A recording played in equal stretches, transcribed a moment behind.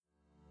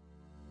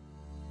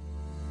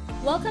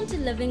Welcome to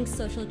Living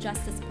Social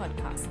Justice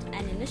Podcast,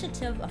 an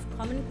initiative of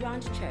Common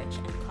Ground Church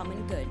and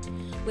Common Good,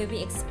 where we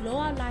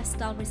explore our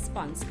lifestyle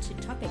response to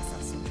topics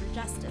of social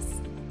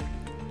justice.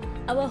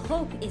 Our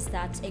hope is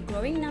that a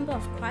growing number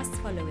of Christ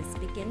followers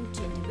begin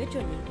to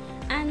individually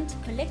and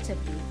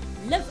collectively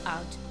live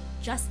out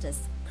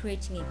justice,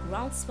 creating a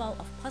groundswell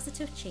of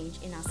positive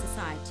change in our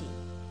society.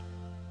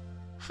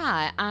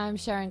 Hi, I'm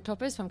Sharon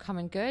Kloppers from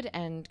Common Good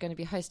and going to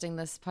be hosting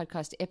this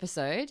podcast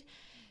episode.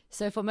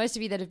 So for most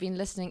of you that have been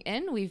listening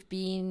in,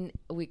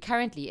 we're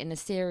currently in a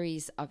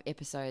series of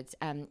episodes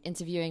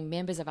interviewing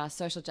members of our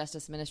social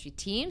justice ministry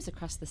teams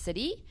across the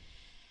city.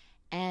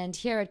 And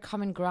here at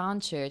Common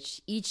Ground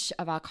Church, each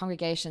of our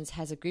congregations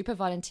has a group of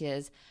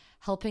volunteers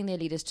helping their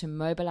leaders to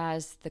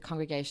mobilize the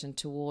congregation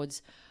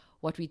towards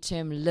what we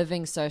term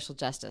living social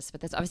justice. But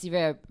that's obviously a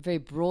very, very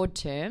broad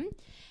term.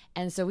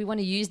 And so we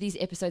want to use these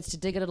episodes to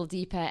dig a little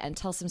deeper and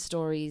tell some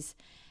stories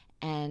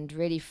and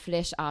really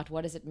flesh out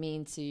what does it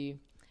mean to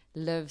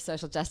live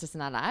social justice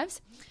in our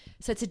lives.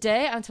 So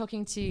today I'm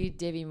talking to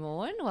Debbie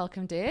Morn.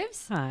 Welcome,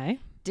 Debs. Hi.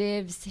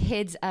 Debs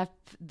heads up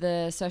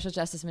the social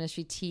justice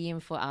ministry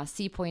team for our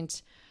Sea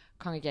Point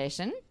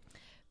congregation.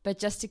 But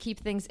just to keep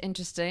things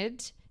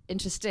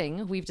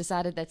interesting, we've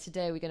decided that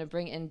today we're going to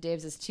bring in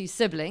Debs' two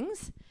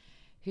siblings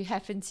who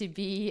happen to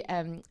be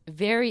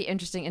very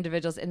interesting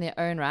individuals in their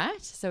own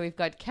right. So we've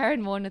got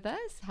Karen Morn with us.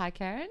 Hi,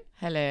 Karen.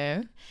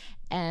 Hello.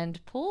 And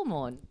Paul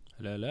Morn.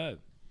 Hello, hello.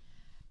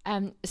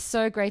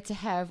 So great to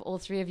have all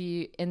three of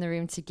you in the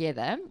room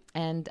together.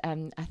 And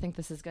I think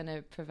this is going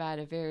to provide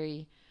a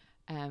very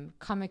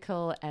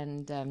comical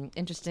and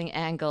interesting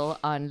angle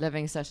on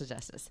living social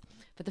justice.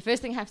 But the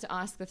first thing I have to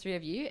ask the three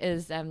of you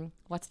is,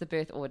 what's the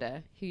birth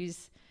order?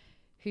 Who's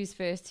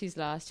first? Who's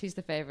last? Who's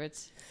the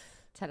favorite?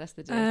 Tell us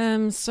the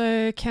deal.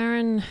 So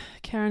Karen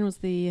was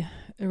the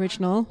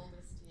original.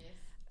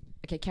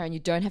 Okay, Karen, you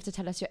don't have to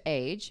tell us your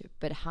age,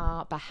 but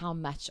by how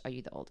much are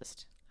you the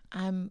oldest?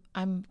 I'm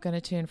going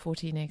to turn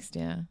 40 next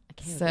year.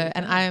 Okay, so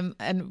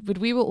but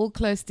we were all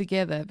close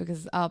together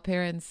because our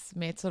parents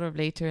met sort of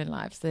later in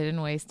life, so they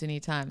didn't waste any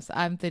time. So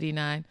I'm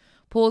 39.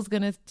 Paul's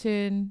going to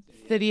turn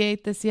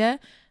 38 this year,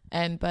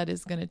 and Bud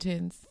is going to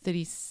turn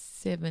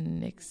 37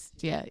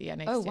 next year. Yeah,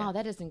 next year. Oh wow,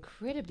 that is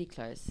incredibly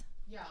close.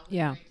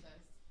 Yeah.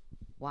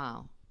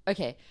 Wow.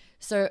 Okay,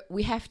 so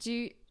we have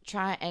to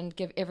try and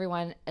give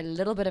everyone a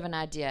little bit of an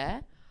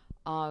idea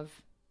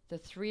of the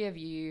three of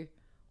you,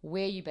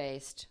 where you're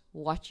based,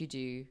 what you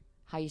do,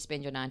 how you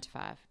spend your 9 to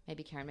 5.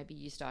 Maybe Karen, maybe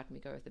you start and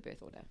we go with the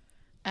birth order.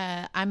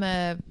 I'm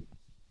a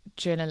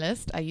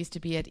journalist. I used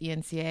to be at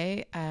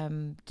ENCA,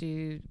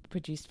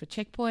 produced for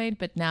Checkpoint,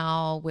 but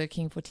now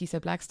working for TISO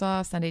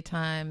Blackstar, Sunday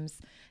Times,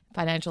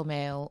 Financial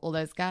Mail, all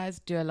those guys.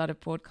 Do a lot of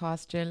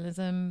broadcast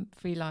journalism,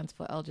 freelance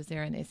for Al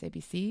Jazeera and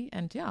SABC,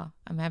 and yeah,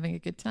 I'm having a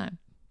good time.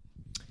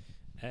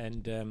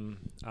 And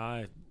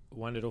I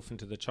wandered off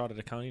into the chartered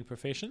accounting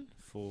profession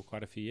for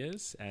quite a few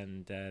years,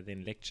 and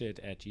then lectured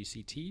at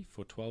UCT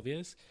for 12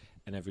 years,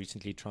 and I've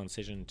recently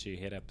transitioned to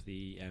head up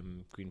the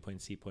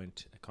Greenpoint Sea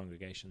Point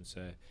congregation,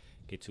 so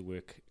get to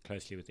work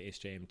closely with the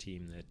SJM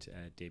team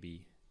that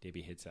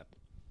Debbie heads up.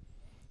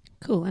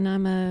 Cool. And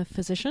I'm a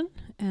physician,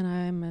 and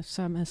I'm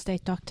a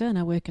state doctor, and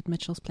I work at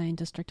Mitchell's Plain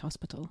District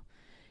Hospital.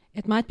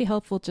 It might be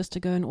helpful just to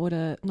go in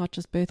order, not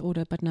just birth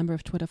order, but number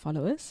of Twitter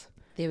followers.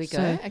 There we go.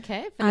 So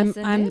Okay.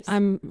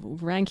 I'm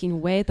ranking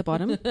way at the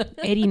bottom,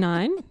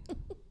 89.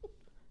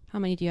 How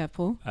many do you have,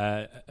 Paul?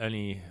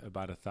 Only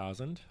about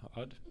 1,000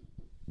 odd.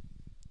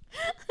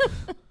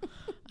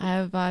 I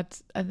have about,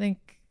 I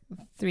think,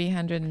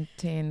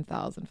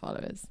 310,000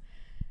 followers.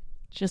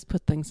 Just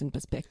put things in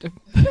perspective.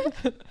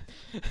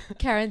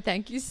 Karen,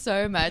 thank you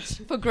so much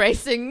for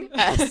gracing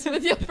us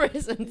with your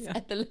presence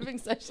at the Living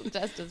Social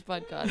Justice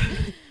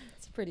podcast.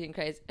 It's pretty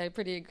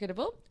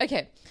incredible.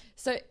 Okay,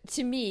 so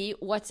to me,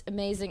 what's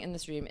amazing in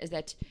this room is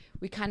that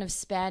we're kind of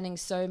spanning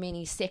so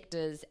many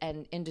sectors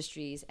and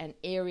industries and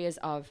areas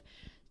of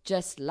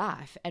just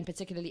life, and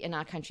particularly in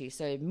our country.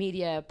 So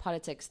media,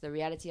 politics, the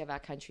reality of our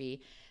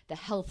country, the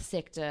health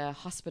sector,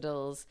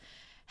 hospitals,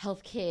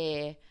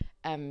 healthcare,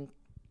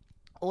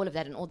 all of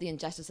that, and all the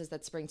injustices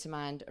that spring to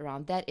mind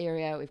around that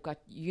area. We've got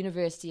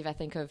university, if I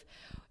think of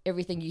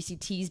everything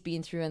UCT's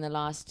been through in the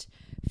last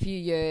few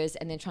years,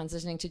 and then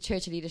transitioning to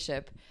church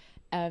leadership.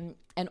 And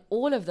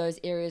all of those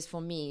areas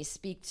for me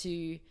speak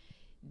to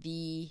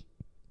the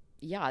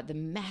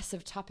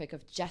massive topic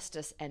of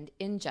justice and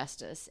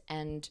injustice,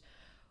 and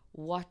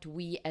what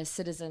we as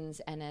citizens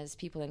and as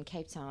people in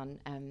Cape Town,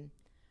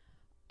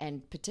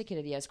 and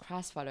particularly as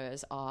Christ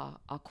followers, are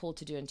called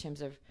to do in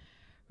terms of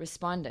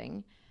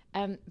responding.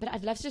 But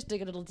I'd love to just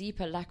dig a little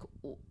deeper. Like,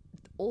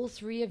 all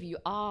three of you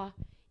are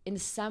in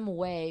some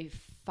way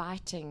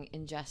fighting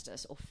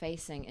injustice or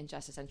facing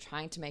injustice and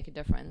trying to make a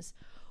difference.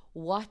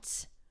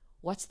 What's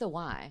the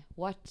why?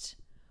 What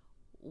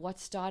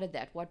started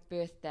that? What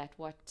birthed that?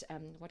 What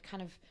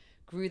kind of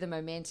grew the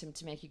momentum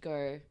to make you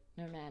go,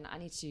 no man, I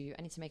need to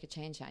make a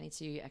change here. I need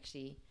to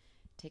actually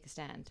take a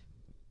stand.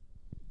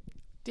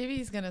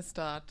 Debbie's going to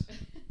start.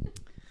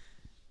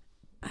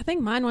 I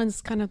think mine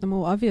one's kind of the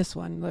more obvious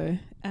one, though.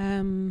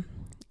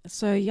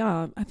 So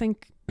yeah, I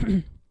think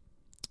the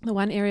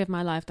one area of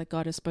my life that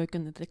God has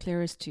spoken the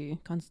clearest to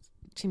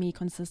me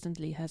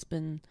consistently has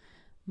been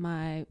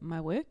my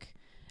work.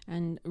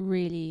 And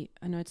really,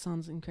 I know it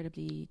sounds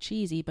incredibly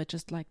cheesy, but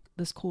just like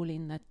this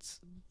calling,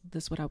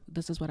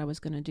 this is what I was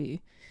going to do.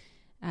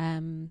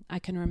 I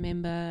can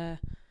remember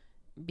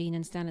being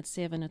in Standard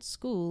 7 at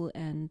school,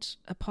 and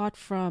apart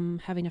from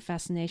having a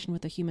fascination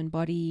with the human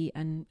body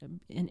and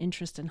an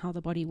interest in how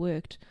the body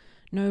worked,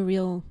 no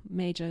real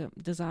major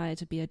desire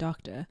to be a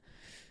doctor.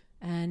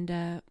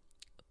 And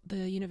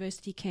the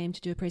university came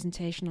to do a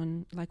presentation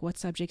on like what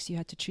subjects you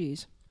had to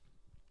choose,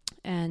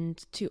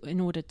 and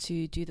in order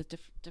to do the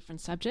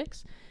different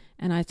subjects.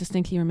 And I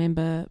distinctly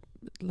remember,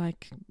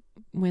 like,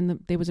 when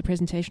there was a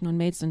presentation on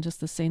medicine, just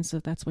the sense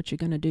of that's what you're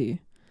going to do.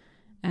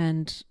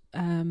 And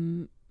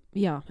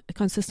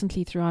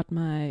consistently throughout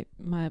my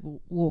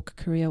walk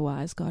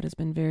career-wise, God has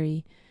been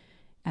very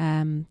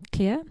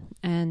clear,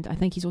 and I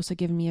think He's also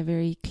given me a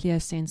very clear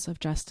sense of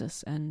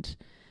justice and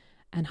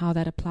how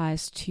that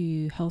applies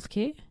to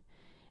healthcare.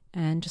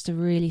 And just a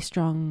really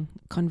strong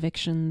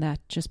conviction that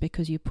just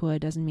because you're poor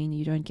doesn't mean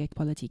you don't get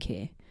quality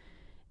care.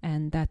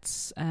 And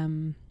that's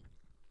kind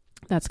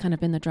of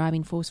been the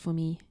driving force for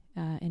me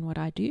in what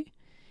I do.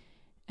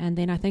 And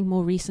then I think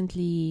more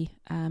recently,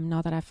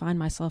 now that I find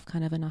myself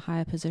kind of in a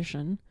higher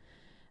position,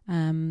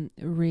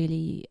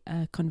 really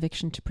a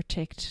conviction to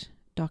protect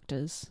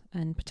doctors,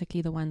 and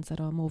particularly the ones that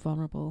are more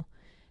vulnerable,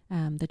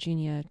 the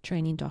junior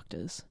training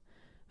doctors,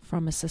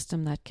 from a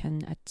system that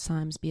can at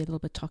times be a little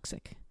bit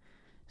toxic.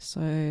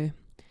 So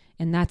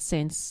in that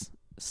sense,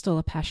 still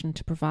a passion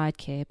to provide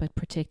care, but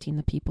protecting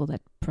the people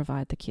that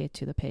provide the care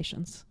to the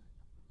patients.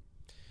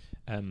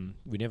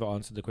 We never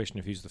answered the question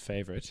of who's the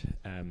favorite,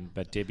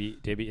 but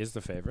Debbie is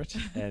the favorite.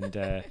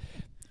 And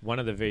one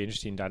of the very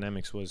interesting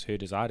dynamics was her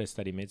desire to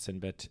study medicine,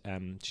 but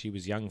she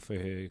was young for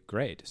her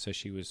grade. So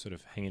she was sort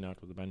of hanging out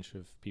with a bunch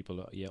of people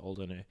a year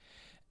older than her.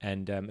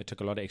 And it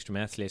took a lot of extra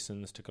maths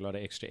lessons, took a lot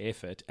of extra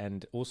effort,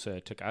 and also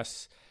it took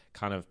us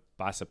kind of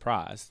by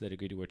surprise, the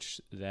degree to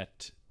which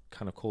that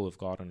kind of call of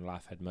God on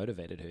life had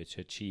motivated her to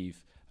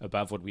achieve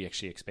above what we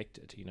actually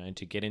expected, and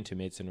to get into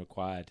medicine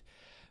required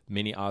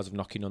many hours of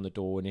knocking on the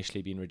door,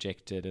 initially being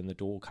rejected, and the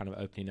door kind of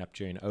opening up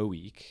during O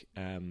week.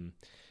 And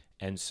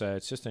so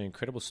it's just an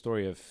incredible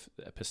story of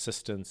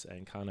persistence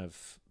and kind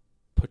of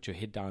put your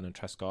head down and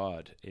trust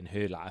God in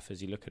her life.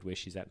 As you look at where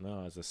she's at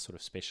now as a sort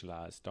of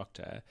specialized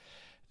doctor,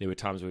 there were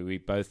times where we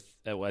both,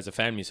 as a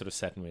family, sort of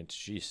sat and went,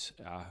 geez,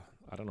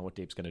 I don't know what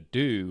Deb's going to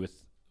do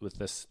with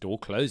this door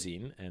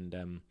closing,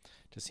 and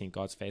just seeing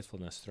God's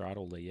faithfulness throughout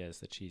all the years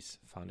that she's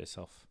found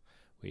herself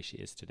where she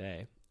is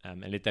today.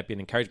 And let that be an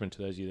encouragement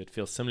to those of you that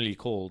feel similarly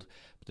called,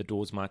 but the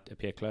doors might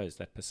appear closed.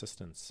 That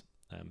persistence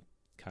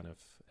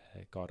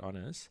God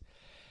honors.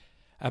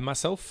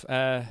 Myself,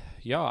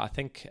 I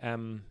think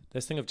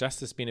this thing of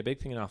justice being a big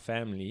thing in our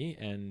family,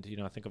 and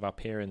I think of our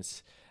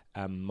parents.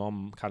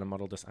 Mom kind of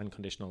modeled this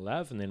unconditional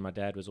love, and then my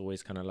dad was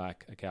always kind of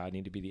like, okay, I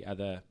need to be the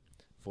other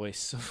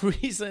voice of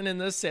reason in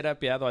this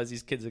setup, otherwise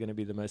these kids are going to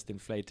be the most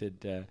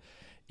inflated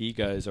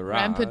egos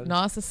around. Rampant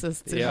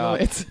narcissists.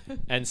 Yeah.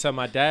 And so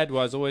my dad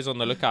was always on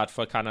the lookout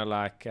for kind of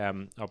like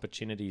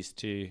opportunities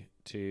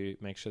to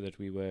make sure that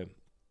we were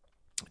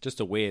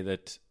just aware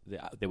that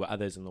there were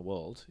others in the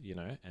world,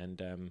 and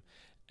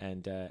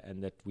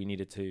that we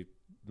needed to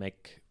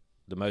make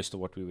the most of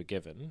what we were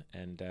given.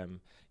 And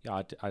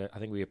I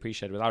think we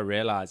appreciated, without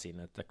realizing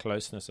that the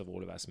closeness of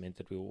all of us meant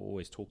that we were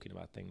always talking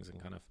about things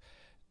and kind of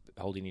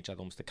holding each other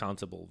almost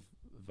accountable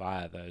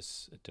via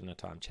those dinner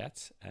time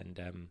chats. And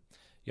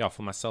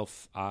for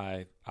myself,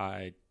 I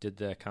did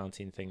the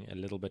accounting thing a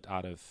little bit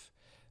out of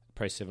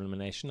process of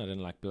elimination. I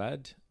didn't like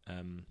blood.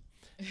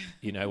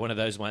 One of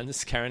those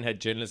ones. Karen had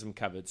journalism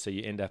covered, so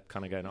you end up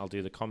kind of going, I'll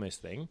do the commerce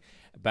thing.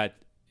 But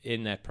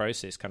in that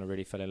process, kind of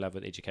really fell in love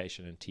with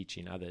education and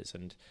teaching others.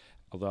 And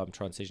although I'm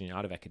transitioning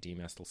out of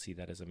academia, I still see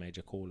that as a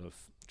major call of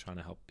trying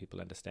to help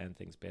people understand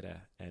things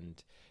better,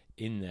 and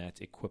in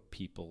that equip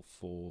people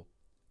for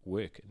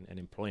work and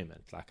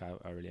employment. Like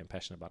I really am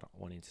passionate about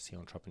wanting to see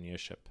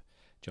entrepreneurship,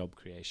 job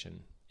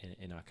creation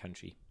in our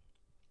country.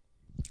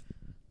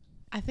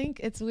 I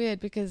think it's weird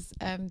because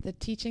the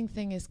teaching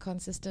thing is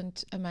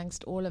consistent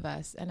amongst all of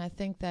us. And I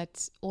think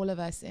that all of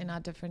us in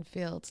our different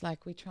fields,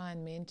 like we try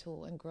and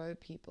mentor and grow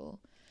people.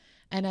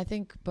 And I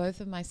think both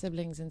of my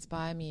siblings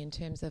inspire me in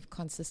terms of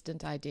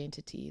consistent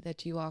identity,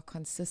 that you are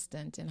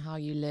consistent in how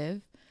you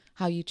live,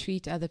 how you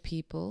treat other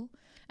people,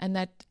 and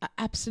that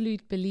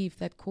absolute belief,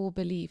 that core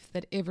belief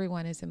that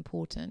everyone is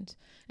important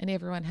and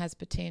everyone has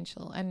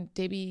potential. And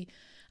Debbie,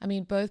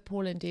 both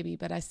Paul and Debbie,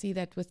 but I see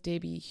that with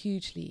Debbie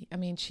hugely.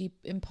 She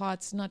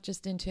imparts not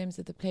just in terms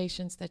of the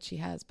patients that she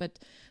has, but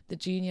the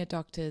junior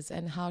doctors,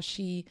 and how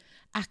she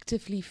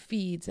actively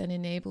feeds and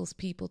enables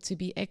people to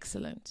be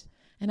excellent.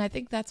 And I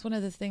think that's one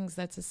of the things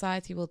that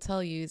society will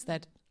tell you, is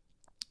that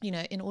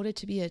in order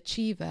to be an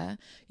achiever,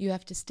 you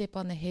have to step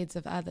on the heads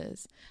of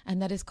others.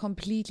 And that is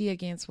completely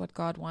against what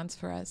God wants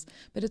for us.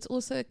 But it's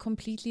also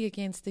completely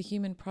against the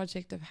human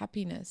project of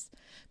happiness.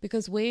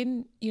 Because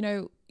when,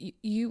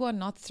 you are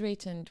not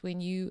threatened when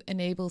you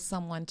enable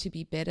someone to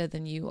be better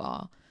than you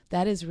are.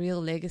 That is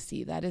real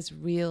legacy. That is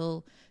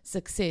real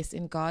success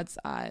in God's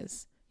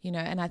eyes.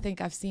 And I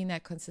think I've seen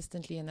that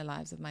consistently in the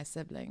lives of my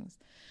siblings.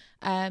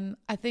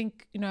 I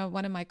think,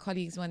 one of my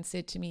colleagues once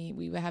said to me,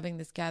 we were having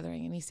this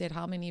gathering, and he said,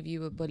 how many of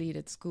you were bullied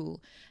at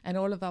school? And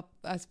all of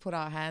us put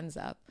our hands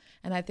up.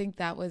 And I think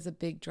that was a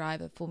big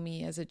driver for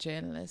me as a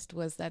journalist,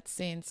 was that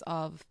sense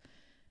of,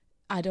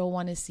 I don't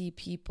want to see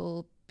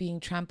people being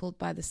trampled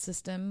by the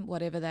system,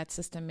 whatever that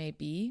system may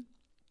be.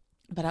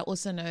 But I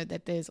also know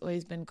that there's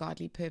always been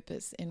godly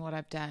purpose in what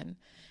I've done.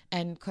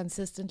 And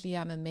consistently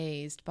I'm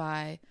amazed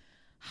by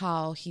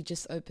how he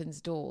just opens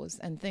doors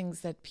and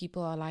things that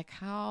people are like,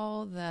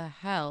 how the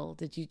hell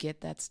did you get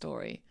that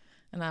story?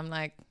 And I'm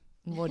like,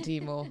 more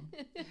demo.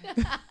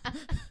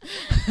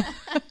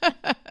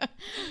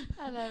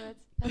 I love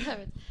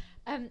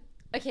it.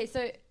 Okay,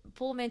 so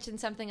Paul mentioned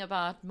something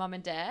about mom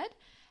and dad,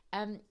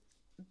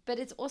 but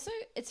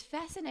it's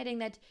fascinating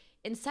that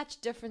in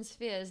such different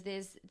spheres,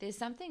 there's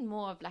something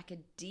more of like a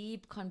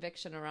deep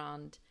conviction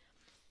around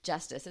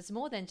justice. It's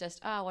more than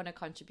just, I want to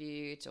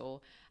contribute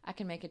or I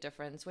can make a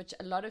difference, which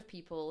a lot of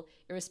people,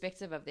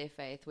 irrespective of their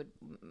faith,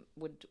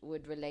 would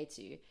relate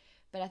to.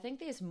 But I think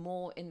there's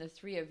more in the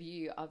three of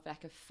you of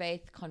like a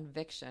faith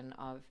conviction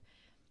of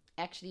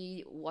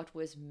actually what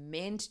was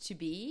meant to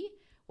be,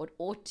 what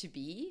ought to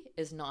be,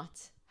 is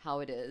not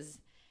how it is,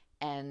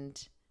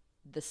 and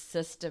the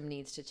system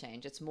needs to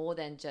change. It's more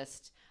than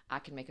just I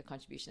can make a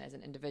contribution as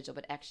an individual,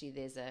 but actually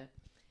there's a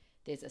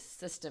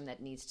system that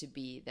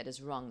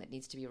is wrong, that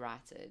needs to be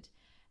righted.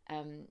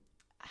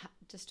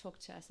 Just talk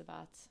to us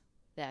about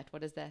that.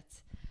 What does that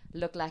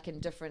look like in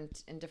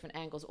different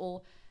angles,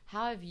 or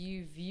how have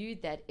you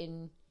viewed that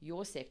in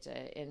your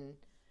sector, in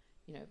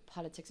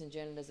politics and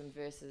journalism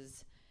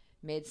versus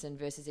medicine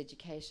versus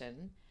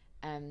education?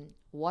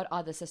 What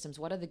are the systems?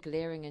 What are the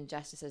glaring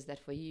injustices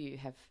that for you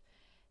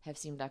have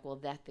seemed like, well,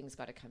 that thing's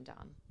got to come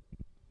down?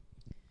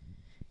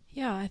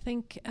 Yeah, I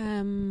think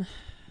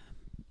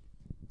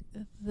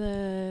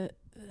the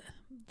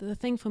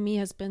thing for me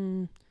has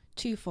been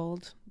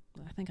twofold.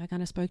 I think I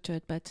kind of spoke to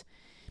it, but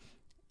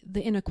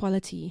the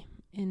inequality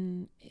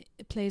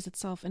it plays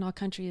itself in our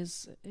country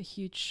is the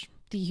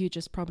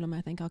hugest problem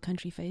I think our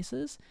country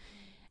faces,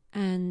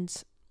 and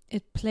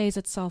it plays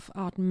itself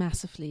out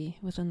massively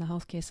within the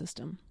healthcare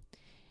system,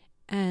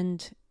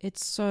 and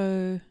it's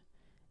so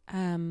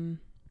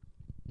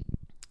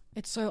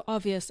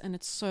obvious, and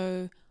it's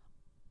so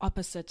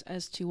opposite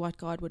as to what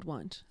God would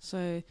want.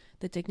 So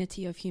the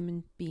dignity of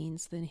human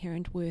beings, the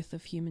inherent worth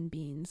of human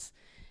beings.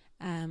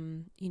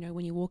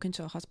 When you walk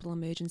into a hospital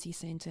emergency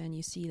center and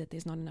you see that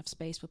there's not enough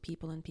space for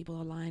people and people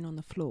are lying on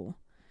the floor,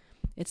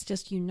 it's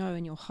just,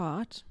 in your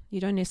heart, you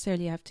don't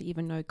necessarily have to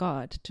even know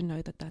God to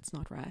know that that's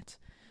not right.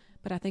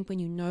 But I think when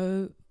you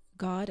know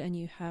God and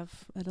you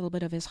have a little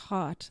bit of his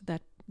heart,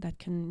 that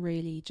can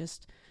really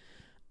just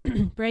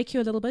break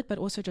you a little bit, but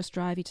also just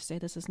drive you to say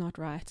this is not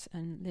right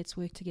and let's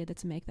work together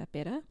to make that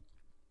better.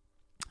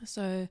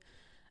 So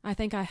I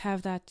think I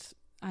have that.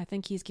 I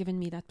think he's given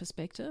me that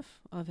perspective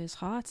of his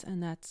heart,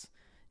 and that's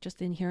just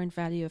the inherent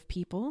value of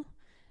people,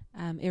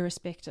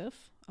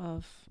 irrespective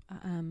of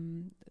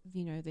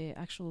their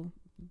actual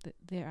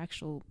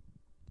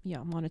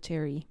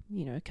monetary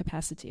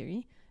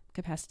capacity.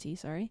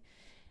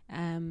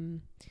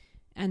 And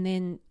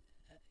then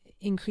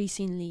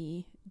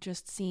increasingly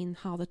just seeing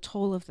how the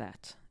toll of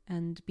that,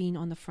 and being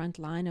on the front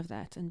line of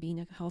that, and being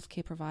a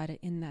healthcare provider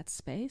in that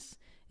space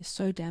is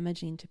so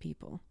damaging to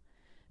people,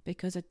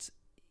 because it's,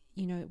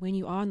 when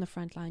you are on the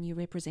front line, you're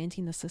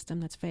representing the system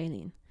that's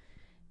failing,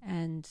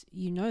 and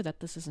that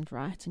this isn't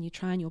right, and you're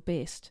trying your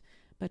best,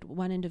 but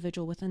one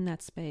individual within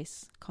that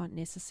space can't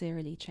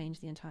necessarily change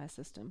the entire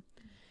system.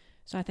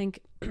 So I think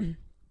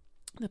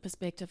the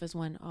perspective is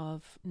one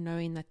of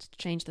knowing that to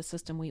change the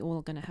system, we're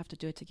all going to have to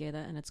do it together,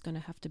 and it's going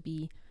to have to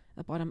be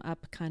a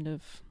bottom-up kind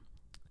of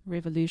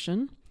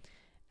revolution.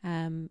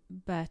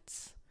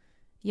 But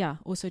yeah,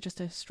 also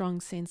just a strong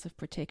sense of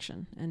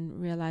protection,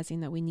 and realizing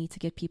that we need to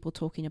get people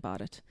talking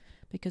about it,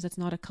 because it's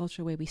not a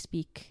culture where we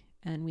speak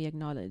and we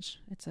acknowledge.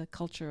 It's a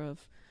culture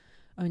of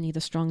only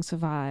the strong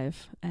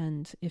survive,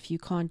 and if you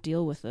can't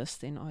deal with this,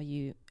 then are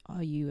you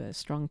a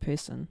strong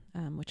person,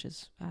 which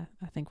is I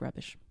think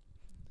rubbish.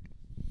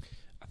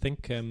 I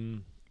think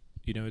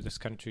this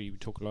country, we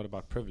talk a lot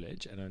about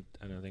privilege, and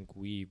I think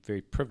we're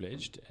very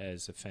privileged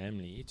as a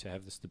family to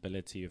have the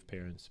stability of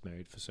parents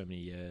married for so many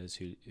years,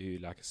 who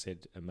like I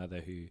said, a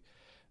mother who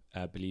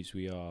believes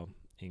we are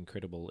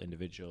incredible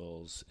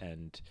individuals,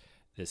 and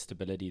the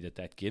stability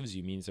that gives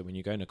you means that when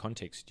you go in a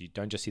context, you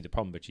don't just see the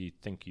problem, but you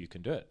think you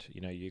can do it.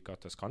 You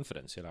got this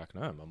confidence. You're like,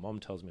 no, my mom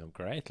tells me I'm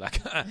great.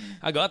 Like,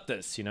 I got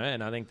this,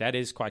 and I think that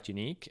is quite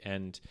unique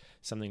and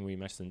something we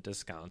mustn't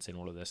discount in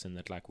all of this, and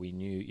that, like, we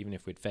knew even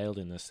if we'd failed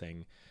in this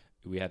thing,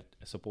 we had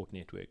a support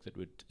network that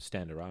would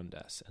stand around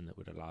us and that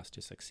would allow us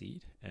to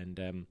succeed.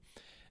 And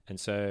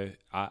so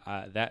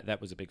that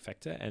was a big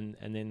factor. And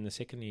then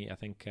secondly, I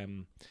think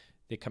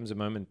there comes a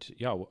moment,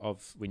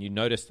 of when you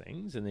notice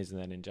things and there's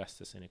that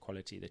injustice and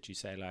inequality that you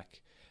say,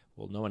 like,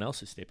 well, no one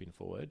else is stepping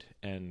forward,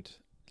 and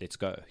let's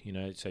go.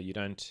 So you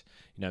don't,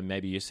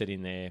 maybe you're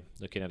sitting there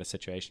looking at a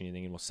situation, you're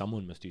thinking, well,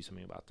 someone must do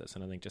something about this.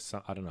 And I think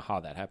I don't know how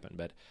that happened,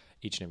 but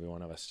each and every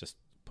one of us just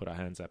put our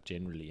hands up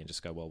generally and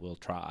just go, well, we'll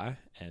try.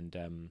 And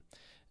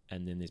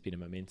then there's been a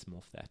momentum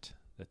off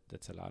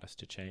that's allowed us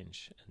to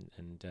change.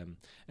 And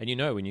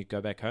when you go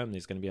back home,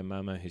 there's going to be a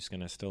mama who's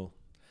going to still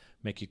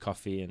make you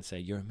coffee and say,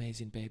 you're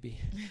amazing, baby.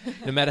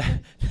 no matter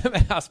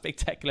how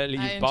spectacularly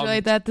you've bombed. I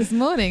enjoyed that this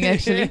morning,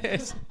 actually.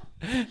 Yes.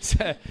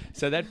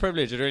 So that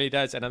privilege, it really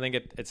does. And I think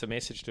it's a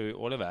message to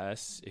all of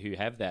us who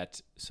have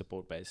that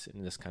support base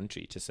in this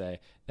country to say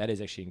that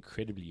is actually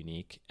incredibly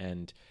unique,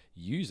 and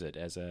use it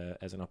as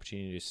an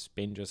opportunity to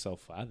spend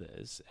yourself for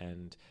others.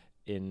 And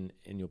in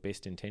your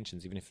best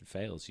intentions, even if it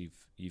fails,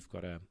 you've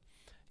got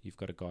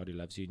a God who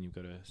loves you, and you've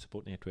got a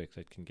support network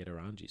that can get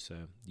around you. So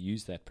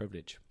use that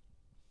privilege.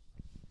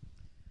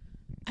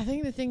 I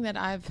think the thing that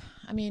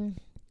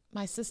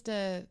my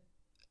sister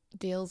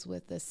deals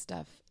with this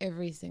stuff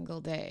every single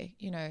day,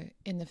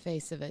 in the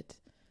face of it.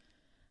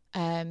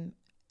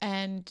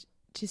 And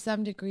to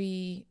some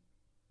degree,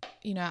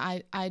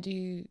 I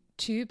do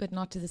too, but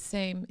not to the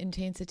same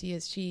intensity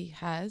as she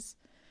has.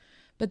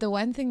 But the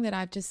one thing that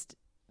I've just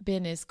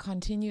been is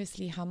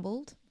continuously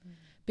humbled.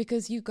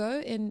 Because you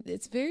go in,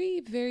 it's very,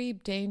 very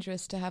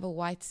dangerous to have a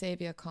white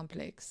savior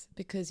complex,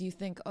 because you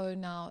think,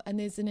 and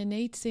there's an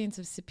innate sense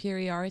of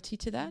superiority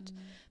to that,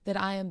 that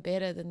I am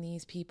better than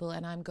these people,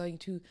 and I'm going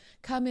to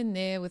come in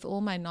there with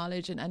all my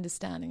knowledge and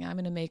understanding. I'm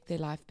going to make their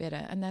life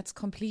better. And that's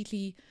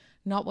completely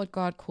not what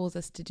God calls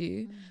us to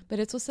do. But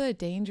it's also a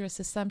dangerous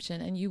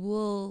assumption, and you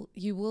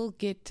will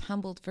get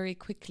humbled very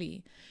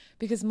quickly,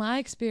 because my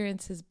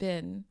experience has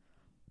been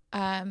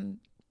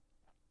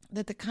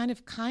that the kind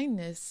of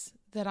kindness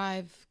that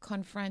I've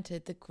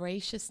confronted, the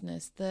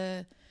graciousness,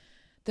 the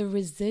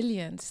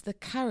resilience, the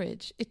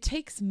courage. It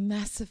takes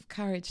massive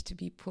courage to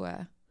be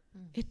poor.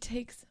 It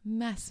takes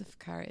massive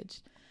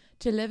courage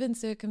to live in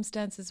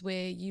circumstances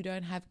where you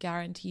don't have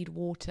guaranteed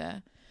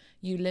water.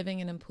 You're living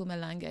in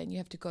Mpumalanga and you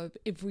have to go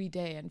every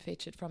day and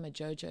fetch it from a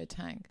JoJo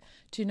tank.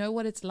 To know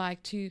what it's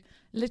like to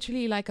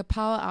literally, like a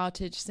power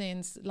outage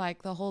sends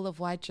like the whole of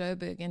White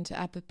Joburg into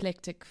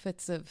apoplectic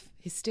fits of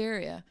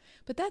hysteria.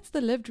 But that's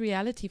the lived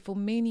reality for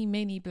many,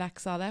 many Black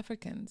South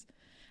Africans.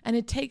 And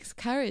it takes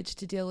courage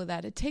to deal with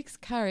that. It takes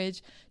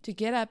courage to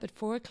get up at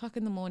 4:00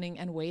 in the morning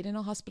and wait in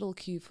a hospital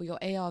queue for your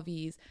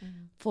ARVs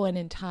for an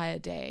entire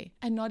day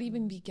and not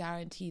even be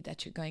guaranteed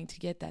that you're going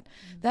to get that.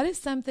 That is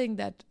something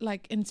that,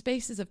 like, in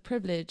spaces of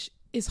privilege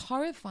is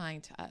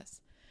horrifying to us.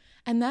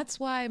 And that's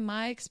why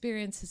my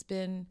experience has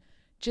been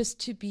just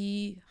to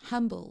be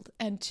humbled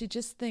and to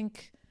just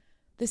think,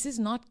 this is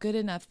not good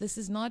enough. This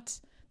is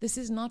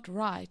not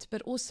right.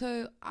 But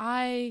also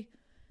I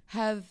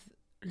have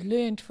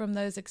learned from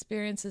those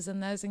experiences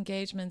and those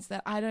engagements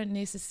that I don't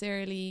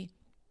necessarily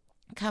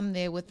come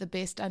there with the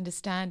best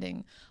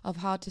understanding of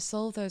how to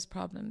solve those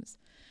problems.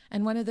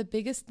 And one of the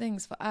biggest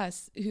things for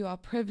us who are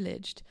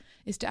privileged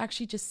is to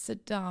actually just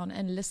sit down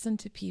and listen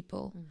to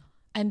people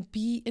and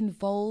be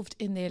involved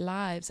in their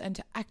lives, and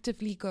to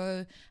actively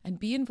go and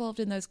be involved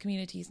in those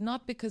communities,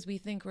 not because we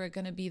think we're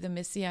going to be the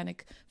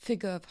messianic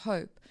figure of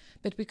hope,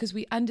 but because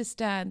we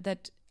understand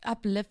that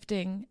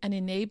uplifting and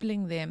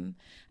enabling them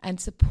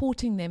and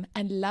supporting them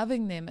and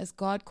loving them as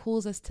God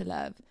calls us to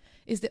love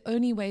is the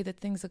only way that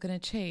things are going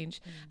to change.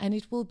 And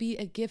it will be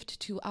a gift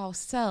to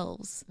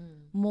ourselves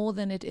more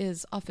than it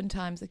is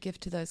oftentimes a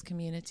gift to those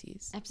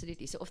communities.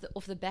 Absolutely. So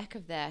off the back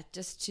of that,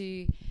 just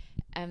to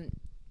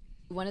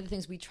one of the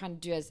things we try to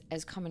do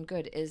as Common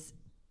Good is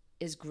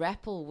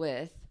grapple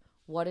with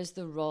what is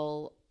the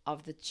role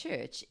of the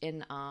church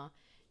in our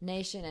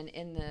nation and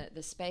in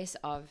the space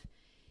of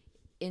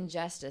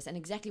injustice. And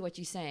exactly what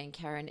you're saying,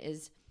 Karen,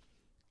 is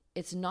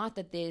it's not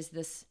that there's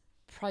this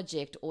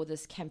project or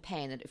this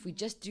campaign that if we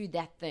just do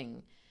that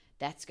thing,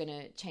 that's going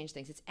to change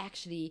things. It's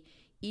actually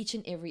each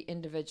and every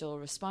individual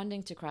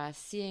responding to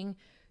Christ, seeing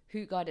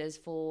who God is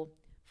for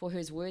who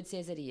his word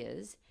says that he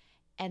is,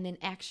 and then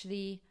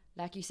actually,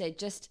 like you say,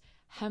 just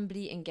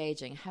humbly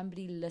engaging,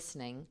 humbly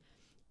listening,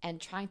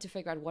 and trying to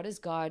figure out, what is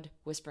God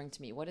whispering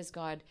to me? What is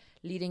God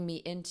leading me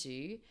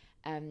into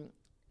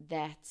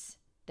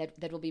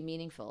that will be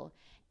meaningful?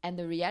 And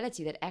the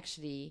reality that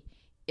actually,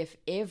 if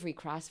every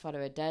Christ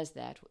follower does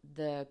that,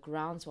 the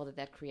groundswell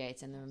that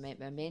creates and the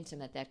momentum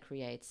that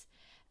creates.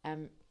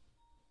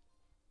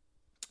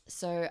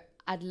 So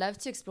I'd love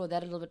to explore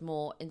that a little bit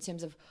more in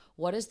terms of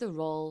what is the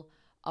role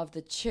of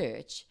the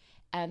church,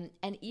 and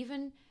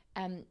even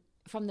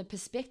from the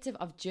perspective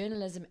of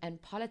journalism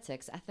and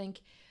politics. I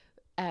think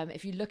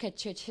if you look at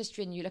church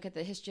history and you look at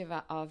the history of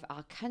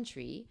our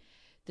country,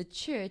 the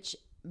church,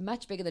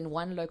 much bigger than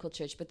one local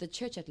church, but the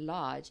church at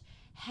large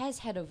has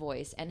had a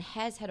voice and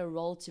has had a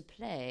role to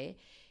play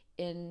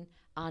in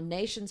our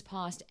nation's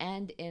past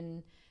and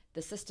in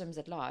the systems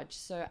at large.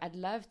 So I'd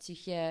love to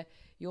hear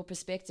your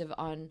perspective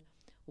on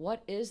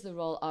what is the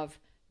role of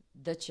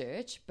the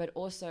church, but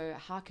also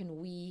how can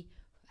we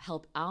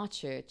help our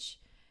church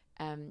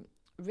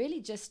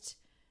really just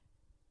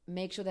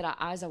make sure that our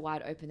eyes are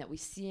wide open, that we're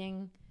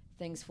seeing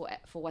things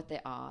for what they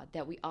are,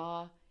 that we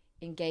are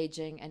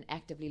engaging and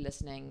actively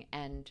listening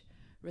and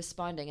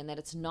responding, and that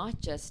it's not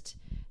just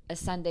a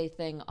Sunday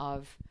thing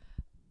of,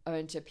 oh,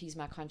 and to appease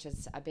my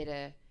conscience, I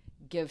better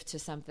give to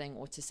something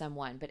or to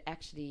someone, but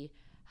actually,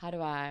 how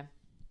do I,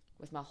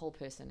 with my whole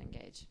person,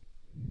 engage?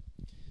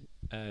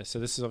 So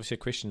this is obviously a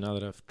question now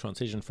that I've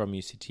transitioned from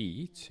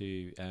UCT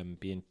to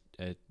be in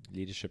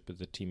leadership with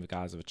the team of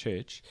guys of a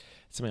church.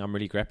 It's something I'm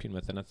really grappling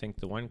with, and I think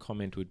the one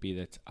comment would be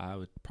that I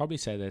would probably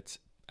say that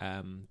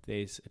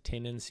there's a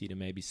tendency to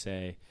maybe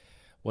say,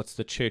 what's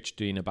the church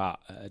doing about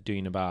the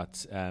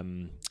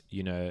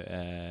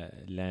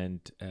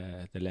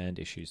land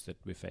issues that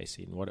we're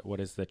facing? What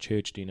is the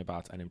church doing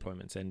about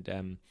unemployment?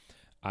 And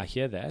I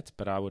hear that,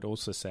 but I would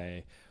also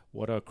say,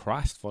 what are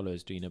Christ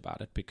followers doing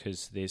about it?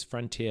 Because there's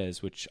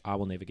frontiers which I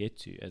will never get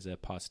to as a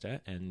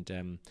pastor,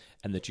 and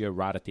that you're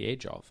right at the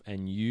edge of,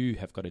 and you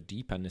have got a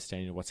deep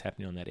understanding of what's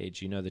happening on that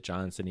edge. You know the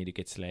giants that need to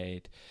get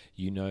slayed.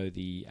 You know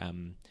the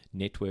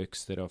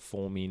networks that are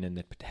forming and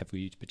that have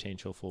huge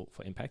potential for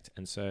impact.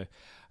 And so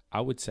I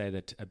would say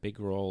that a big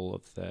role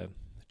of the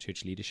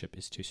church leadership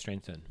is to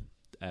strengthen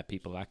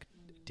people like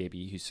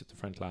Debbie, who's at the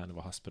front line of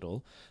a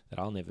hospital that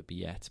I'll never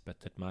be at, but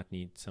that might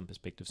need some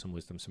perspective, some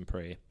wisdom, some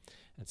prayer,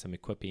 and some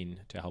equipping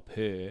to help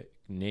her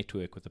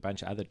network with a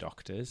bunch of other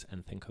doctors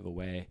and think of a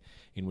way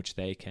in which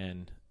they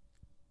can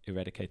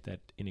eradicate that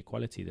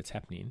inequality that's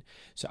happening.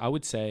 So I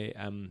would say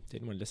to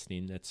anyone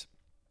listening that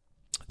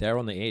they're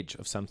on the edge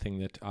of something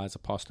that I as a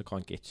pastor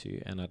can't get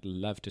to, and I'd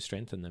love to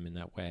strengthen them in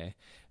that way.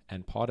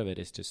 And part of it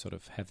is to sort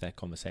of have that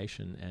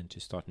conversation and to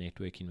start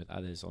networking with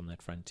others on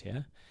that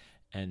frontier.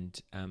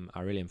 And I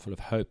really am full of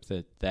hope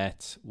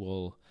that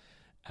will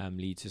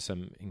lead to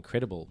some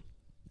incredible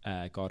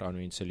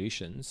God-honoring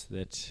solutions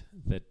that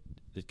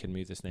can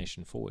move this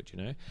nation forward,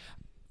 you know.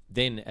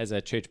 Then as a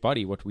church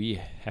body, what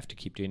we have to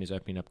keep doing is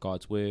opening up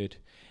God's word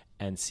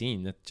and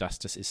seeing that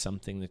justice is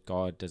something that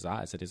God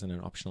desires. It isn't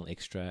an optional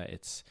extra.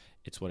 It's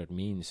what it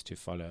means to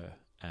follow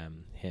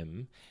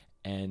him.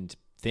 And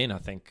then I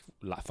think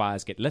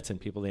fires get lit and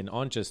people then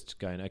aren't just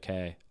going,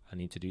 okay, I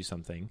need to do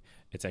something.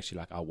 It's actually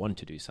like, I want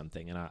to do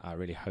something. And I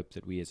really hope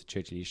that we as a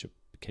church leadership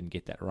can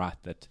get that right,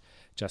 that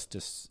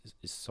justice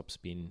stops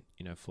being,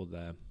 for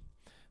the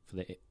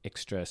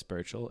extra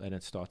spiritual, and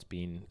it starts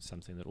being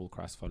something that all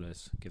Christ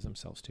followers give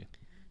themselves to.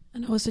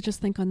 And I also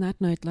just think on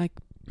that note, like,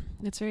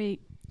 it's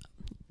very,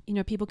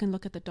 people can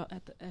look at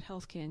at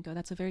healthcare and go,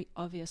 that's a very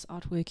obvious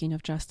outworking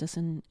of justice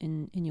in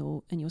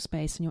your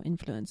space and your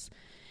influence.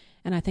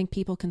 And I think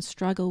people can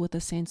struggle with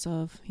the sense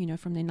of,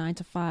 from their 9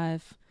 to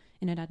 5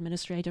 in an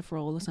administrative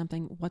role or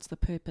something, what's the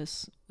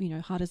purpose?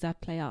 How does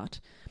that play out?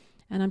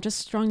 And I'm just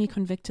strongly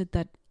convicted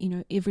that,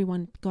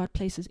 everyone, God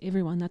places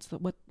everyone. That's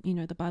what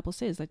the Bible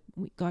says, that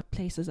God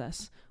places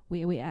us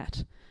where we're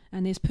at.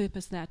 And there's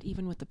purpose that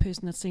even with the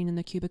person that's sitting in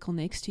the cubicle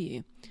next to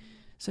you.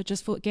 So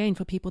just for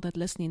people that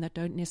listening that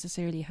don't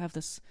necessarily have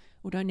this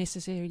or don't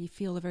necessarily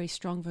feel a very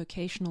strong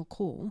vocational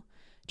call,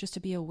 just to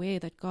be aware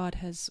that God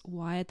has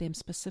wired them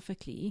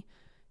specifically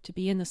to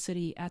be in the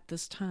city at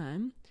this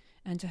time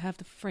and to have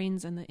the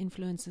friends and the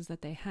influences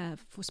that they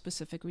have for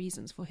specific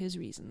reasons, for his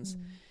reasons.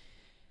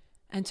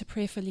 And to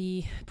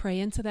prayerfully pray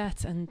into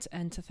that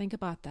and to think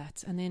about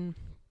that. And then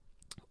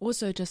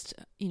also just,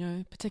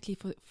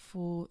 particularly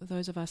for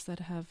those of us that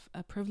have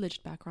a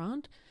privileged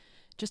background,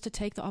 just to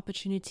take the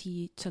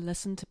opportunity to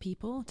listen to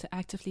people, to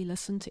actively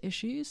listen to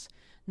issues,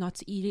 not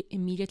to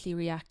immediately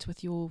react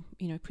with your,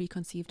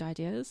 preconceived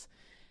ideas,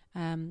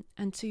 and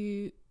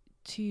to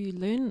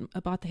learn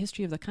about the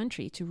history of the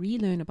country, to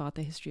relearn about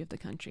the history of the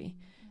country.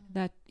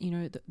 That,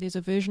 there's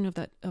a version of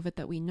it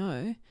that we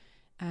know,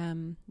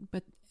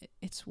 but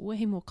it's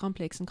way more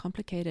complex and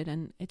complicated,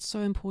 and it's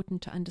so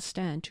important to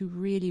understand, to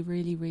really,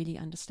 really, really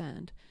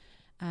understand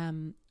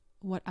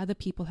what other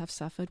people have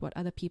suffered, what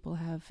other people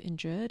have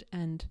endured,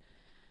 and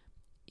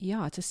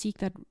to seek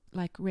that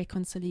like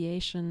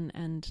reconciliation.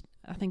 And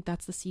I think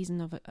that's the season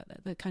of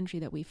the country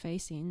that we're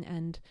facing,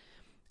 and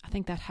I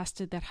think that has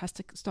to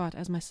start,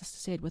 as my sister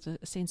said, with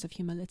a sense of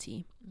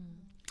humility,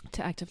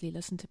 to actively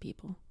listen to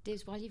people. Des,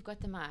 while you've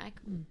got the mic,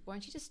 why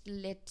don't you just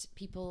let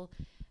people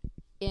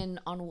in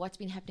on what's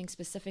been happening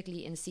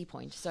specifically in Sea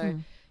Point? So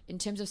in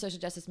terms of social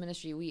justice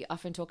ministry, we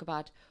often talk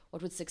about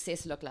what would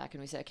success look like,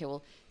 and we say, okay,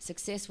 well,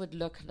 success would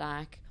look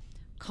like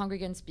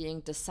congregants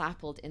being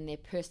discipled in their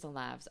personal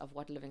lives of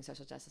what living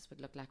social justice would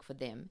look like for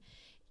them.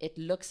 It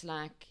looks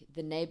like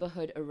the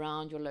neighborhood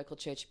around your local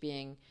church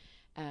being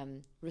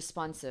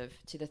responsive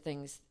to the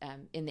things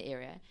in the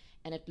area,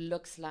 and it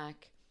looks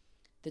like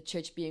the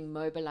church being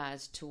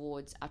mobilized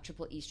towards our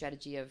Triple E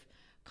strategy of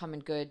common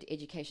good,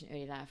 education,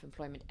 early life,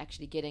 employment,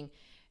 actually getting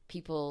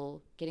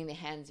people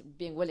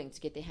being willing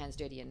to get their hands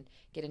dirty and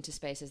get into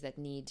spaces that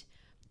need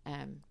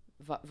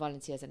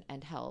volunteers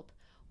and help.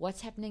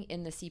 what's happening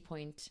in the Sea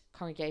Point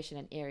congregation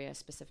and area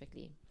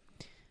specifically?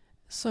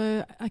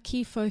 So a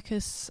key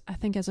focus, I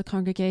think, as a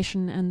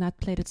congregation, and that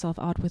played itself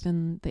out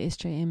within the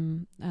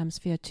SJM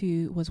sphere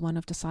too, was one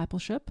of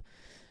discipleship.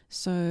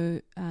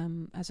 So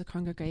as a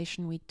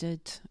congregation, we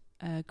did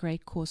a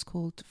great course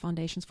called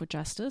Foundations for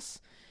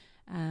Justice,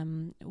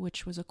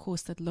 which was a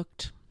course that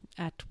looked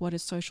at what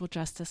is social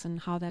justice and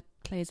how that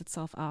plays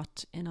itself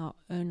out in our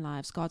own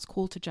lives, God's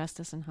call to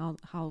justice, and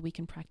how we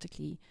can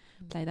practically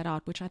play that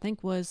out, which I think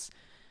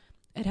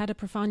it had a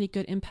profoundly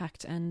good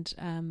impact,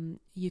 and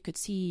you could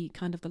see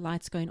kind of the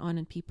lights going on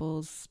in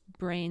people's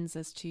brains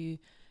as to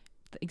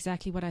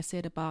exactly what I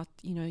said about,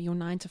 your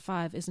 9 to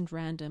 5 isn't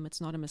random.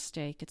 It's not a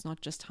mistake. It's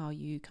not just how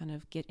you kind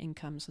of get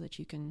income so that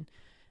you can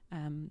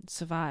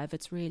survive.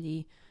 It's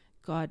really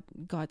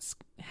God's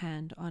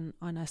hand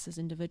on us as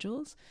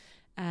individuals.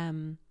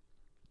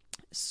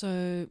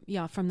 So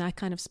yeah, from that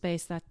kind of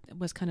space, that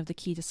was kind of the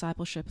key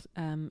discipleship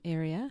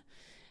area.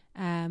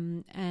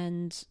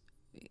 And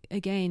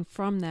again,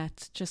 from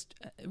that, just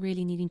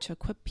really needing to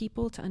equip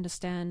people to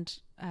understand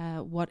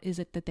what is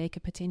it that they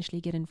could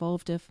potentially get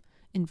involved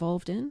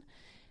in,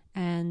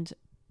 and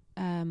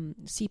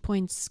Sea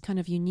Point's kind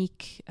of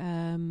unique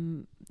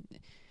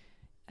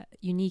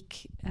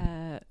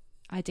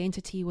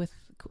identity with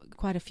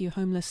quite a few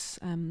homeless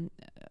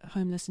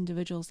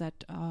individuals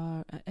that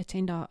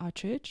attend our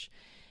church,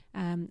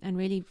 and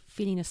really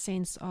feeling a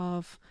sense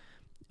of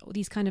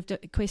these kind of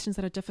questions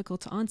that are difficult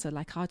to answer,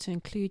 like how to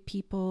include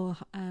people,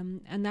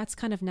 and that's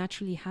kind of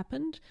naturally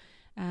happened.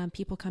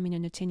 People coming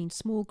and attending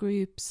small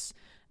groups,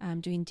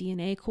 doing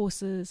DNA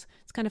courses.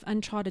 It's kind of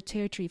uncharted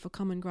territory for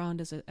Common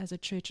Ground as a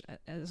church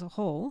as a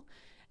whole,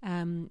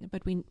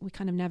 but we're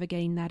kind of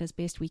navigating that as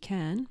best we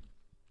can.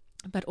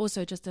 But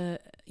also just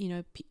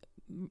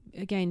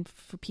again,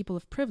 for people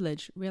of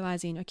privilege,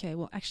 realizing, okay,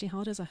 well, actually,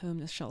 how does a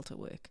homeless shelter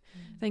work?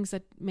 Things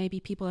that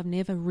maybe people have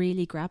never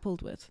really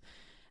grappled with.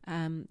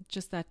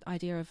 Just that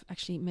idea of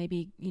actually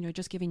maybe,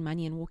 just giving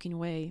money and walking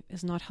away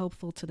is not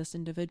helpful to this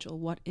individual.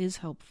 What is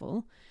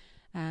helpful,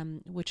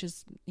 which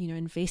is,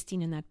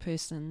 investing in that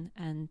person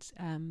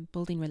and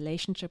building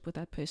relationship with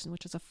that person,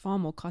 which is a far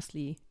more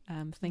costly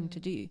thing to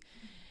do.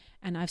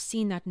 And I've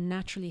seen that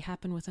naturally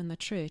happen within the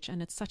church,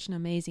 and it's such an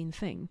amazing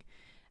thing.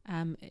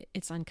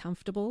 It's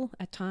uncomfortable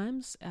at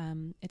times.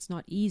 It's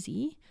not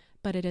easy,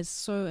 but it is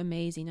so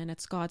amazing, and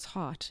it's God's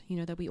heart,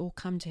 that we all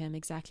come to him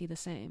exactly the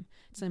same.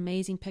 It's an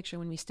amazing picture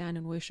when we stand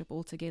and worship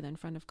all together in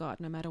front of God,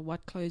 no matter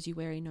what clothes you're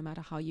wearing, no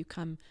matter how you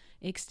come,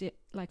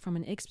 like from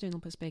an external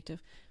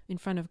perspective, in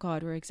front of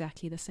God, we're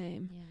exactly the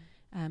same,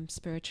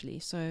 spiritually.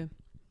 So,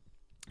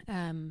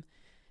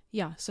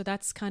 so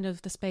that's kind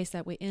of the space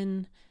that we're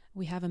in.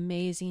 We have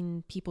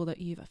amazing people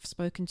that you've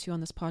spoken to on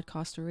this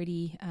podcast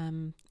already.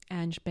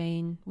 Ange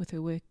Bain with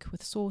her work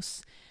with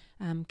Source.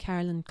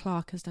 Carolyn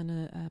Clark has done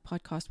a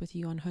podcast with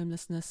you on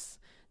homelessness.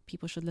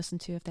 People should listen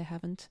to if they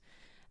haven't.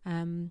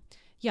 So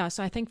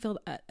I think, Phil,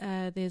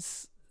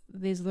 there's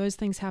those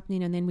things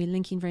happening, and then we're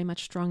linking very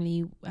much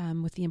strongly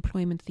with the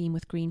employment theme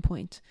with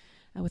Greenpoint,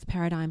 with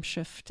paradigm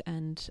shift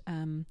and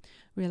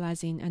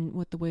realizing, and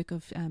with the work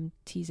of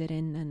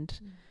TZN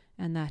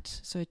and that.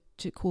 So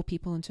to call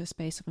people into a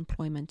space of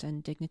employment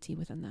and dignity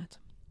within that.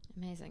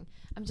 Amazing.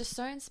 I'm just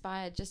so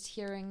inspired just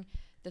hearing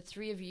the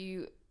three of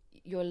you,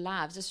 your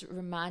lives, just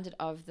reminded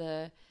of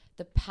the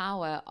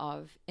power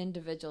of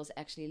individuals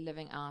actually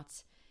living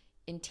out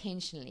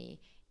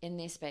intentionally in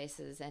their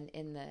spaces, and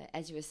in the,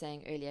 as you were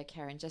saying earlier,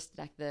 Karen, just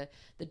like the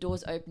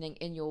doors opening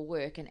in your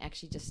work, and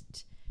actually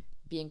just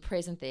being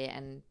present there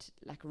and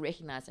like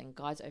recognizing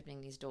God's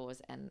opening these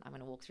doors and I'm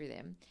going to walk through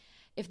them.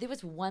 If there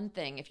was one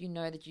thing, if you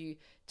know that you're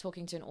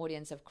talking to an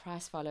audience of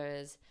Christ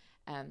followers,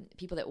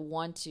 people that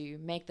want to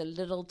make the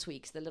little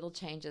tweaks, the little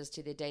changes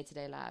to their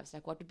day-to-day lives,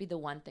 like what would be the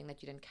one thing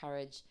that you'd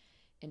encourage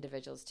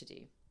individuals to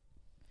do?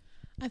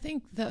 I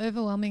think the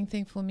overwhelming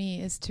thing for me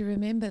is to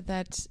remember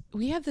that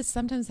we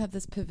sometimes have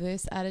this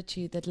perverse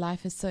attitude that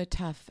life is so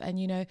tough,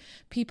 and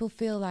people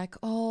feel like,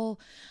 oh,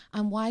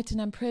 I'm white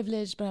and I'm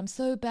privileged, but I'm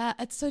so bad,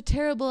 it's so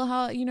terrible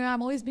how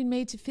I'm always been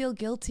made to feel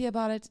guilty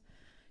about it.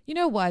 You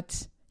know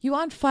what? You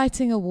aren't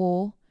fighting a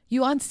war.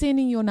 You aren't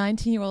sending your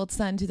 19-year-old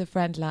son to the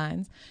front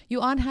lines.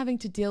 You aren't having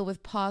to deal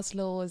with past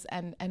laws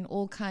and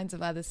all kinds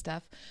of other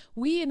stuff.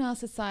 We in our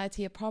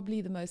society are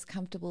probably the most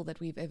comfortable that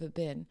we've ever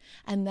been.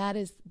 And that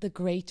is the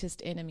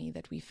greatest enemy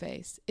that we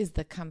face, is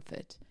the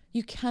comfort.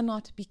 You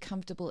cannot be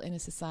comfortable in a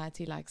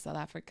society like South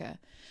Africa.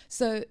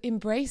 So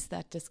embrace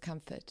that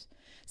discomfort.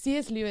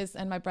 C.S. Lewis,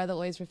 and my brother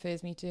always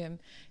refers me to him,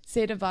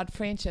 said about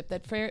friendship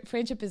that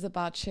friendship is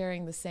about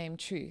sharing the same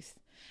truth.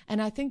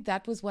 And I think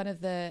that was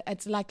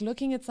it's like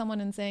looking at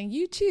someone and saying,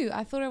 you too,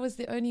 I thought I was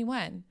the only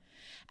one.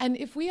 And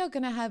if we are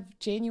going to have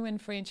genuine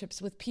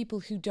friendships with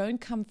people who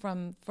don't come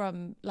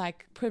from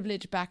like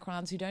privileged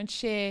backgrounds, who don't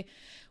share,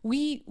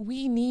 we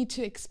need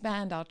to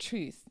expand our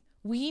truth.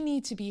 We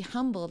need to be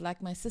humbled,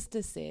 like my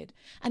sister said,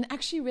 and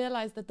actually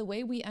realize that the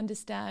way we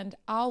understand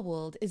our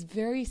world is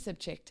very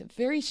subjective,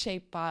 very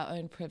shaped by our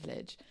own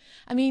privilege.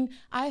 I mean,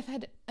 I've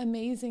had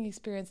amazing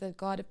experience that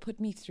God have put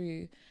me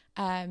through,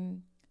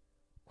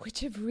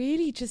 which have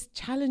really just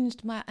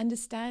challenged my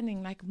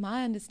understanding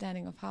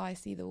of how I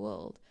see the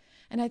world.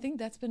 And I think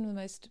that's been the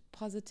most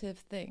positive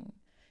thing,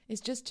 is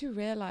just to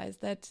realize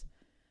that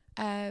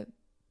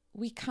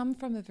we come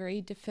from a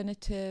very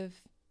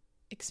definitive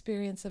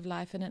experience of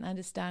life and an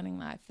understanding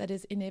life that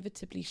is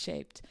inevitably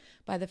shaped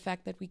by the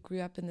fact that we grew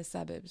up in the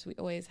suburbs. We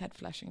always had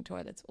flushing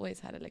toilets,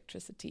 always had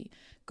electricity,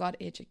 got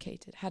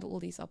educated, had all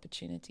these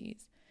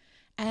opportunities.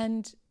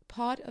 And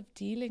part of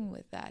dealing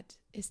with that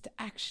is to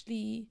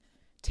actually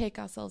take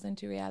ourselves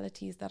into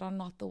realities that are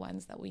not the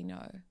ones that we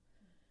know,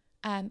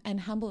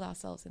 and humble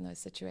ourselves in those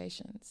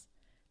situations,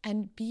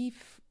 and be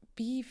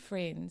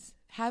friends,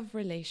 have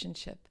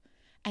relationship,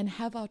 and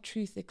have our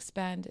truth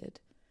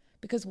expanded.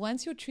 Because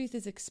once your truth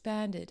is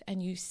expanded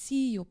and you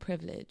see your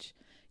privilege,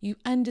 you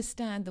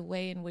understand the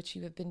way in which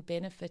you have been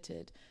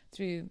benefited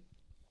through,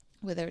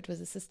 whether it was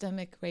a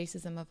systemic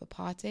racism of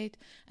apartheid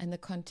and the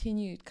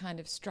continued kind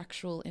of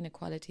structural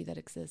inequality that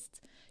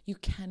exists, you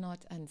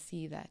cannot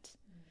unsee that.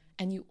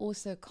 And you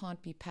also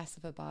can't be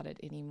passive about it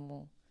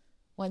anymore.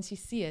 Once you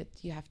see it,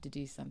 you have to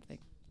do something.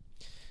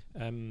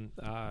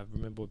 I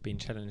remember being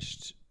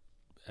challenged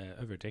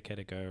over a decade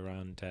ago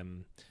around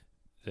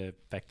the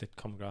fact that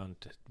Common Ground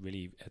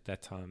really at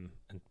that time,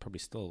 and probably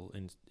still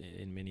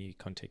in many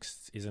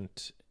contexts,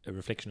 isn't a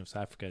reflection of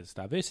South Africa's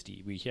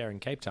diversity. We're here in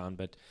Cape Town,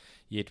 but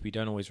yet we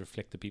don't always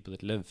reflect the people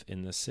that live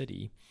in the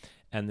city.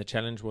 And the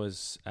challenge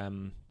was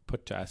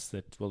put to us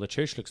that, well, the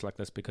church looks like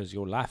this because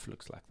your life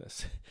looks like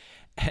this.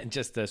 And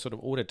just a sort of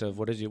audit of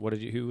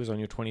who was on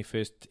your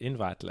 21st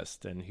invite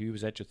list, and who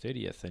was at your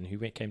 30th, and who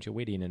came to your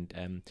wedding,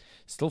 and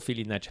still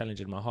feeling that challenge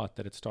in my heart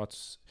that it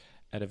starts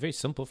at a very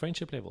simple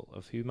friendship level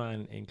of who am I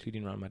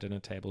including around my dinner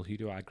table, who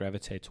do I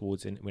gravitate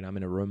towards when I'm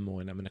in a room or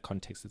when I'm in a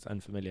context that's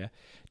unfamiliar.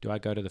 Do I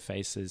go to the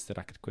faces that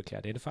I could quickly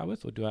identify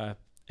with, or do I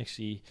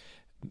actually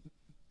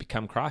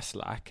become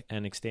Christ-like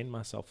and extend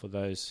myself for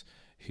those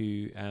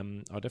who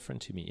are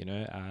different to me? You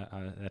know,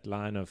 that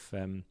line of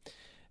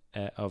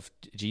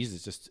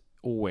Jesus just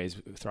always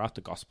throughout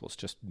the Gospels,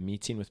 just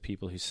meeting with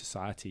people whose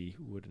society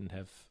wouldn't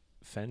have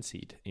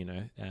fancied, you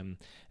know,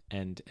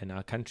 and in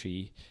our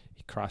country,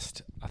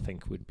 Christ, I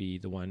think, would be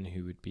the one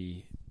who would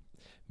be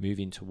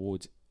moving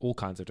towards all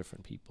kinds of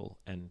different people,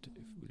 and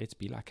let's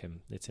be like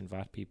him. Let's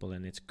invite people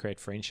and let's create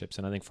friendships.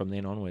 And I think from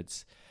then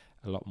onwards,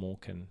 a lot more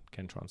can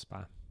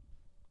transpire.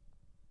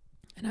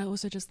 And I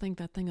also just think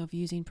that thing of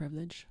using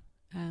privilege.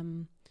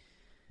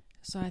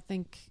 So I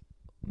think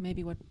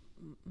maybe what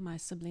my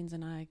siblings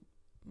and I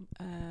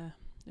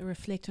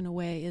reflect in a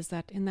way is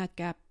that in that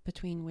gap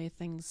between where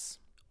things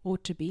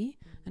ought to be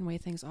and where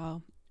things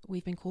are,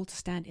 we've been called to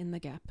stand in the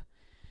gap.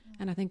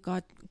 And I think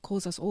God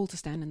calls us all to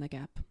stand in the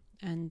gap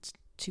and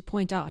to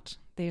point out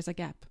there's a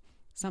gap.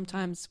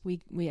 Sometimes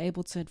we're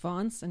able to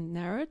advance and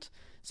narrow it.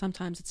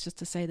 Sometimes it's just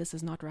to say, this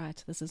is not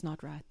right, this is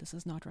not right, this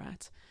is not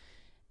right.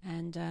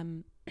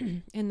 And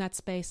in that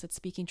space, it's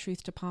speaking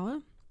truth to power,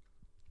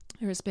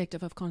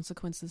 irrespective of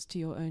consequences to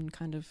your own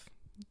kind of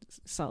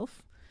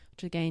self,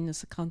 which again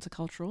is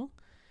countercultural.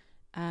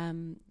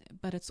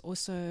 But it's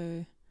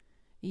also,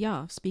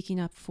 speaking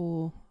up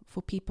for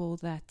people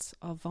that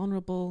are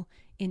vulnerable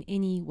in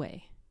any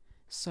way.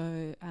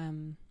 So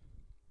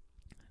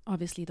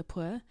obviously the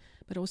poor,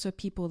 but also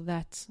people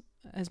that,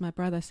 as my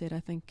brother said, I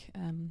think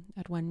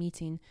at one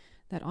meeting,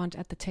 that aren't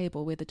at the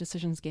table where the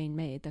decisions getting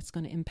made that's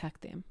going to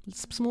impact them.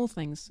 Small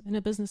things in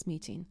a business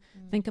meeting.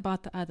 Think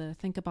about the other.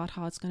 Think about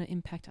how it's going to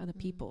impact other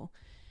people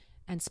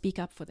and speak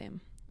up for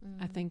them.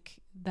 I think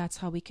that's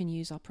how we can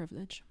use our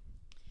privilege.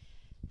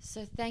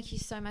 So thank you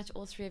so much,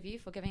 all three of you,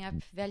 for giving up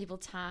valuable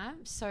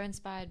time. So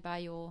inspired by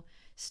your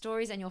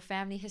stories and your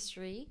family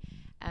history.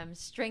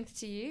 Strength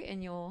to you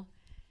in your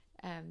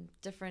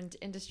different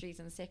industries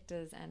and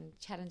sectors and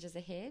challenges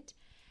ahead.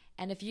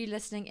 And if you're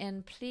listening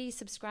in, please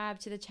subscribe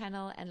to the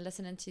channel and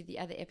listen into the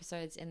other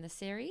episodes in the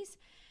series.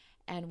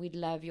 And we'd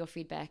love your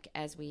feedback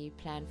as we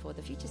plan for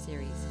the future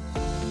series.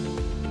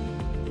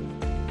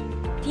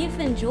 If you've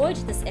enjoyed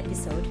this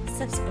episode,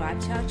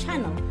 subscribe to our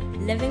channel,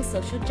 Living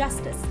Social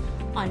Justice,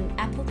 on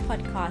Apple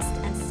Podcast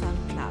and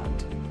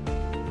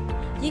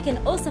SoundCloud. You can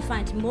also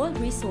find more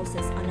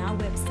resources on our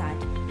website,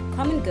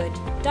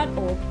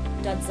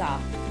 commongood.org.za,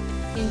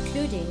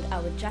 including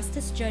our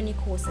Justice Journey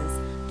courses,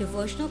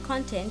 devotional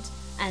content,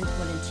 and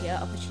volunteer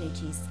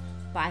opportunities.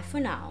 Bye for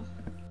now.